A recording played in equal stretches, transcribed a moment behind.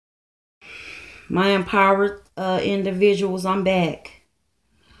my empowered individuals, I'm back.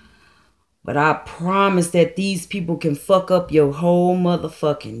 But I promise that these people can fuck up your whole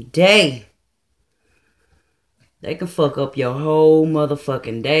motherfucking day. They can fuck up your whole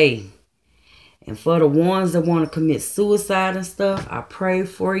motherfucking day. And for the ones that want to commit suicide and stuff, I pray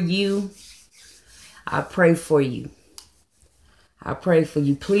for you. I pray for you. I pray for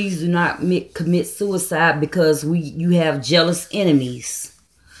you. Please do not commit suicide because you have jealous enemies.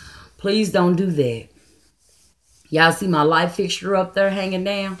 Please don't do that. Y'all see my light fixture up there hanging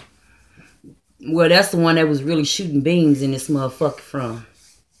down? Well, that's the one that was really shooting beams in this motherfucker from.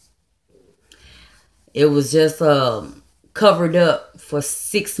 It was just covered up for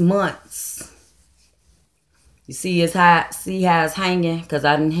 6 months. You see how it's hanging? Because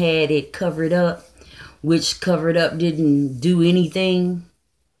I done had it covered up. Which covered up didn't do anything.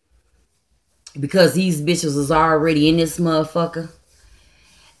 Because these bitches was already in this motherfucker.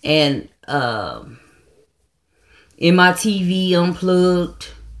 And in my TV unplugged.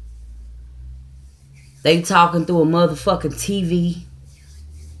 They talking through a motherfucking TV.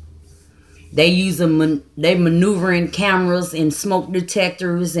 They maneuvering cameras and smoke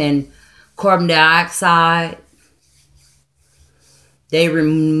detectors and carbon dioxide. They were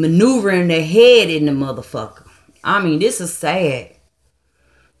maneuvering their head in the motherfucker. I mean, this is sad.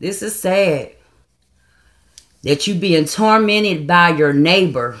 This is sad. That you being tormented by your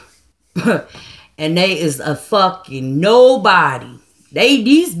neighbor. And they is a fucking nobody.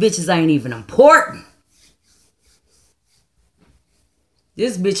 These bitches ain't even important.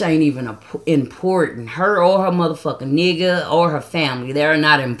 This bitch ain't even important. Her or her motherfucking nigga or her family. They're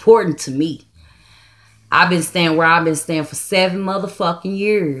not important to me. I've been staying where I've been staying for 7 motherfucking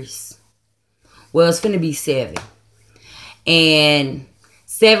years. Well, it's finna be 7. And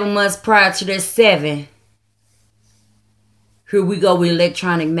 7 months prior to that 7, here we go with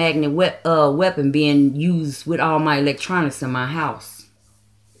electronic magnet weapon being used with all my electronics in my house.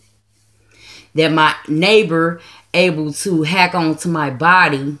 That my neighbor able to hack onto my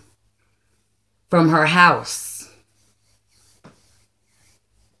body from her house.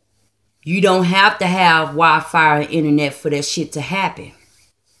 You don't have to have Wi-Fi and internet for that shit to happen.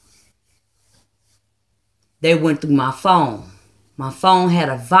 They went through my phone. My phone had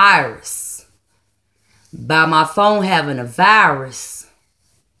a virus. By my phone having a virus,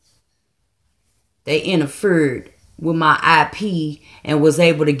 they interfered with my IP and was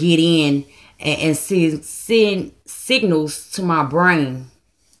able to get in and send signals to my brain.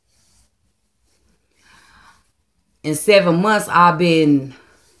 In 7 months, I've been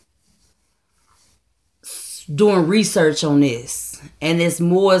doing research on this. And it's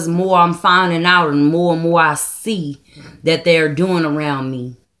more I'm finding out and more I see that they're doing around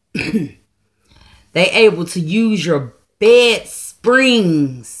me. They able to use your bed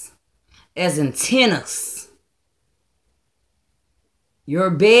springs as antennas. Your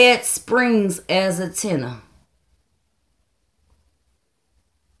bed springs as antenna.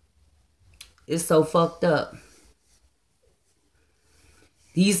 It's so fucked up.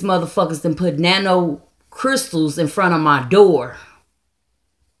 These motherfuckers done put nano crystals in front of my door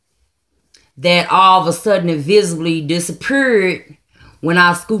that all of a sudden invisibly disappeared when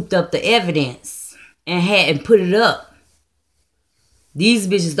I scooped up the evidence and put it up. These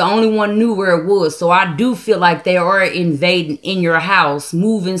bitches, the only one knew where it was. So I do feel like they are invading in your house,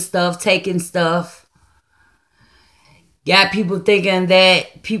 moving stuff, taking stuff. Got people thinking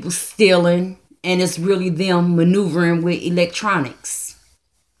that people stealing, and it's really them maneuvering with electronics.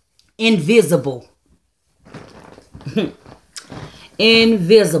 Invisible.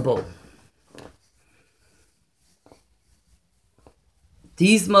 Invisible.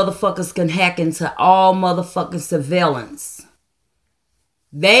 These motherfuckers can hack into all motherfucking surveillance.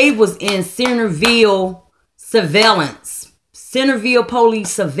 They was in Centerville surveillance. Centerville police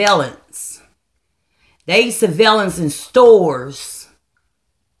surveillance. They surveillance in stores.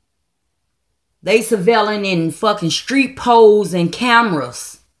 They surveilling in fucking street poles and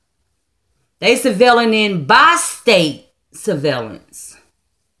cameras. They surveilling in bi-state surveillance.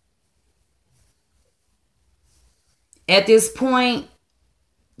 At this point,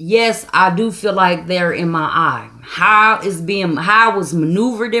 yes, I do feel like they're in my eye. How it was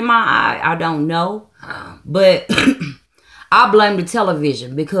maneuvered in my eye, I don't know. But I blame the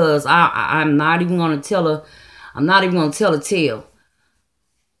television because I'm not even gonna tell a tale.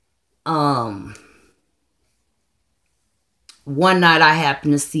 One night I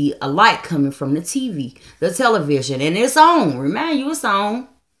happened to see a light coming from the television, and it's on. Remind you, it's on.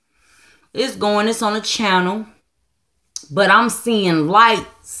 It's on a channel. But I'm seeing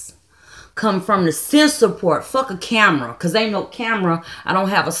lights come from the sensor port. Fuck a camera. Because ain't no camera. I don't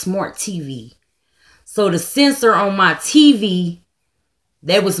have a smart TV. So the sensor on my TV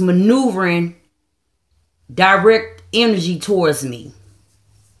that was maneuvering direct energy towards me.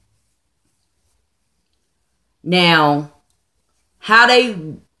 Now, how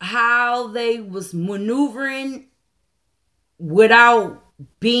they was maneuvering without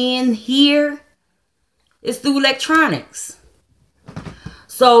being here is through electronics.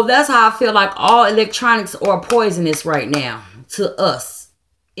 So that's how I feel like all electronics are poisonous right now to us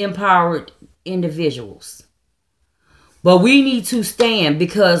empowered individuals. But we need to stand,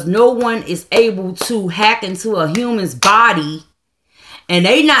 because no one is able to hack into a human's body, and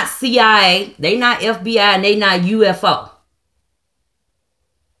they not CIA, they not FBI, and they not UFO.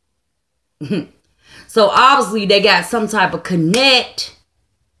 So obviously they got some type of connect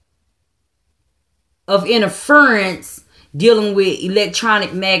of interference dealing with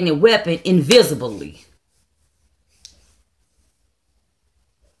electronic magnet weapon invisibly.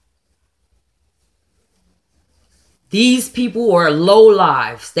 These people are low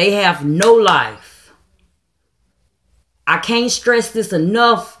lives. They have no life. I can't stress this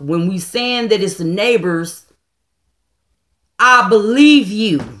enough. When we saying that it's the neighbors, I believe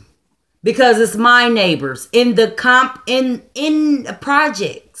you, because it's my neighbors in the in the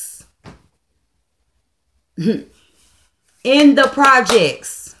projects. In the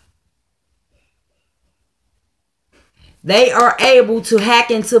projects. They are able to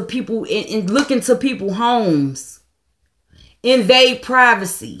hack into people and look into people's homes. Invade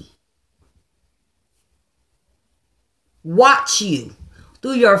privacy. Watch you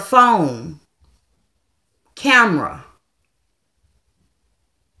through your phone, camera.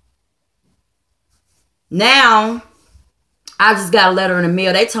 Now, I just got a letter in the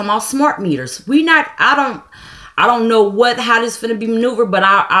mail. They talking about smart meters. I don't know how this finna be maneuvered, but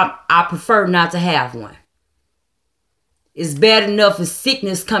I prefer not to have one. It's bad enough as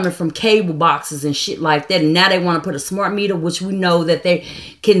sickness coming from cable boxes and shit like that. And now they want to put a smart meter, which we know that they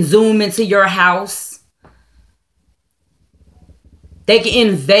can zoom into your house. They can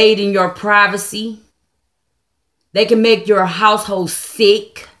invade in your privacy. They can make your household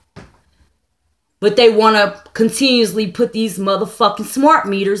sick. But they want to continuously put these motherfucking smart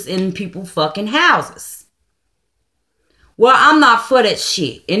meters in people's fucking houses. Well, I'm not for that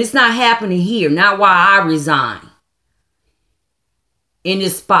shit. And it's not happening here. Not while I resign. In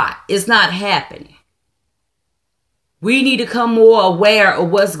this spot. It's not happening. We need to become more aware of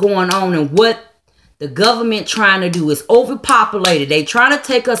what's going on and what the government trying to do. Is overpopulated. They trying to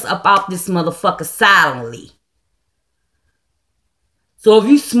take us up out this motherfucker silently. So if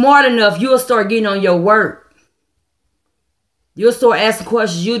you smart enough, you'll start getting on your work. You'll start asking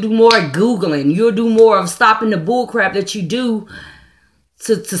questions. You'll do more Googling. You'll do more of stopping the bullcrap that you do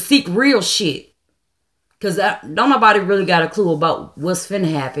to seek real shit. Because don't nobody really got a clue about what's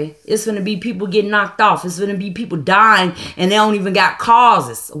finna happen. It's finna be people getting knocked off. It's finna be people dying and they don't even got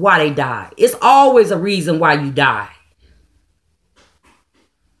causes why they died. It's always a reason why you die.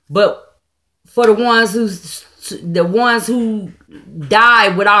 But for the ones who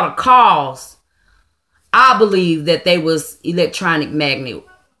died without a cause, I believe that they was electronic magnet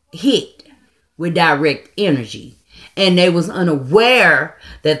hit with direct energy. And they was unaware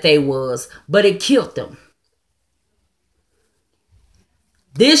that they was, but it killed them.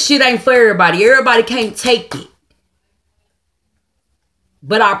 This shit ain't for everybody. Everybody can't take it.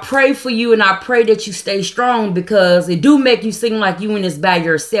 But I pray for you, and I pray that you stay strong, because it do make you seem like you in this by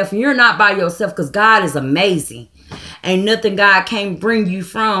yourself. And you're not by yourself, because God is amazing. Ain't nothing God can't bring you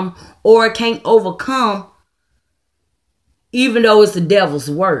from or can't overcome, even though it's the devil's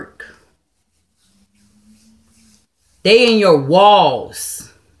work. They in your walls.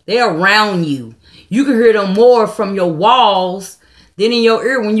 They around you. You can hear them more from your walls than in your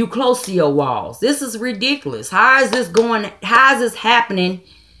ear when you close to your walls. This is ridiculous. How is this going? How is this happening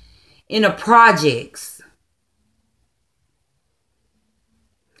in the projects?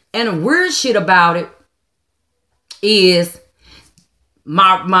 And the weird shit about it is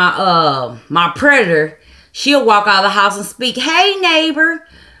my predator, she'll walk out of the house and speak, "Hey neighbor,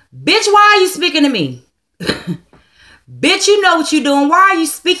 bitch, why are you speaking to me? Bitch, you know what you're doing. Why are you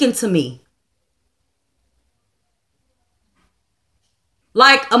speaking to me?"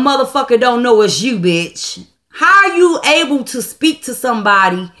 Like a motherfucker don't know it's you, bitch. How are you able to speak to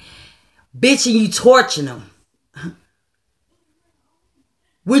somebody, bitch, and you torturing them?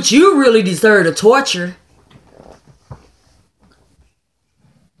 Which you really deserve to torture.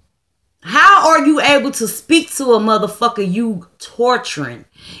 How are you able to speak to a motherfucker you torturing?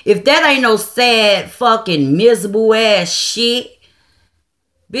 If that ain't no sad, fucking, miserable ass shit,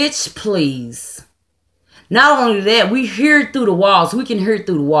 bitch, please. Not only that, we hear it through the walls. We can hear it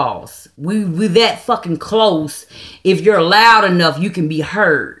through the walls. We that fucking close. If you're loud enough, you can be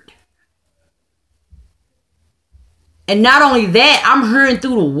heard. And not only that, I'm hearing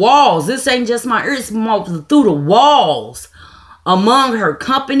through the walls. This ain't just my ears, it's more through the walls. Among her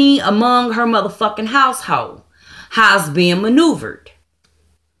company, among her motherfucking household. How it's being maneuvered.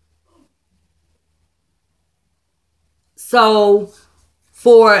 So,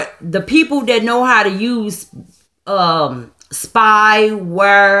 for the people that know how to use spyware,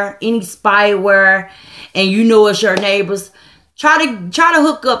 any spyware, and you know it's your neighbors, try to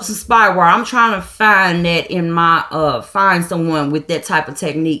hook up some spyware. I'm trying to find that in my find someone with that type of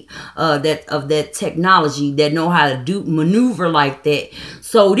technique, that technology that know how to maneuver like that,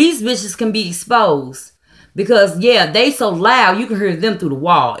 so these bitches can be exposed. Because yeah, they so loud you can hear them through the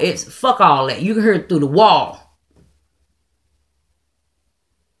wall. It's fuck all that. You can hear it through the wall.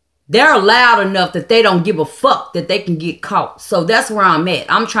 They're loud enough that they don't give a fuck that they can get caught. So that's where I'm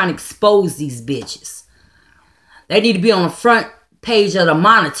at. I'm trying to expose these bitches. They need to be on the front page of the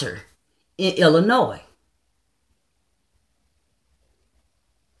Monitor in Illinois.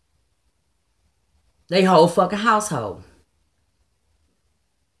 They whole fucking household.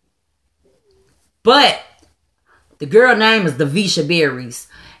 But the girl name is Davisha Berries.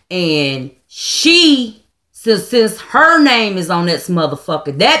 And she... Since her name is on that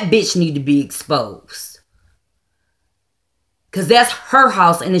motherfucker, that bitch need to be exposed. Because that's her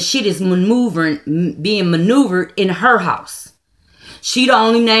house and the shit is being maneuvered in her house. She the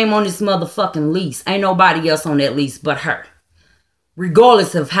only name on this motherfucking lease. Ain't nobody else on that lease but her.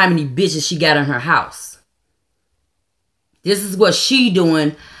 Regardless of how many bitches she got in her house. This is what she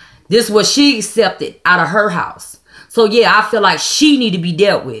doing. This is what she accepted out of her house. So yeah, I feel like she need to be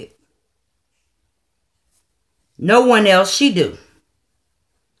dealt with. No one else, she do.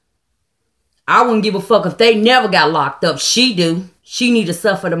 I wouldn't give a fuck if they never got locked up. She do. She need to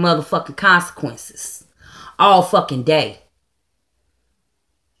suffer the motherfucking consequences. All fucking day.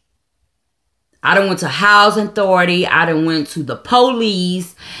 I done went to housing authority. I done went to the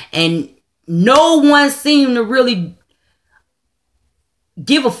police. And no one seemed to really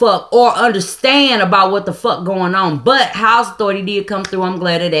give a fuck or understand about what the fuck going on. But house authority did come through. I'm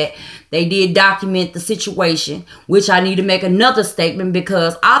glad of that. They did document the situation, which I need to make another statement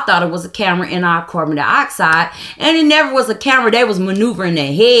because I thought it was a camera in our carbon dioxide, and it never was a camera. They was maneuvering the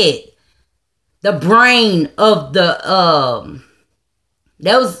head, the brain of the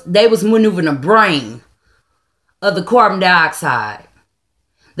they was maneuvering the brain of the carbon dioxide.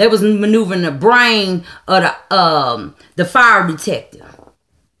 They was maneuvering the brain of the fire detector.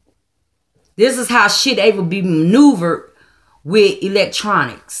 This is how shit able to be maneuvered with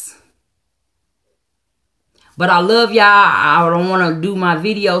electronics. But I love y'all. I don't want to do my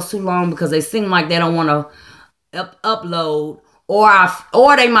videos too long because they seem like they don't want to upload.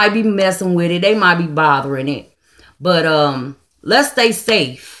 Or they might be messing with it. They might be bothering it. But let's stay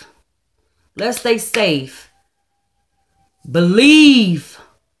safe. Let's stay safe. Believe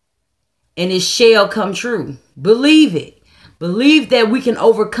and it shall come true. Believe it. Believe that we can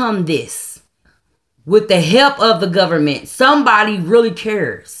overcome this with the help of the government. Somebody really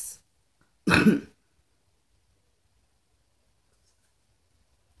cares.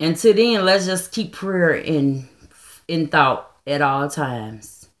 Until then, let's just keep prayer in thought at all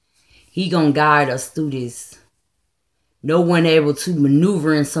times. He gonna guide us through this. No one able to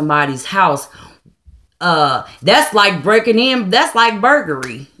maneuver in somebody's house. That's like breaking in. That's like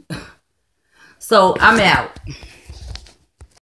burglary. So I'm out.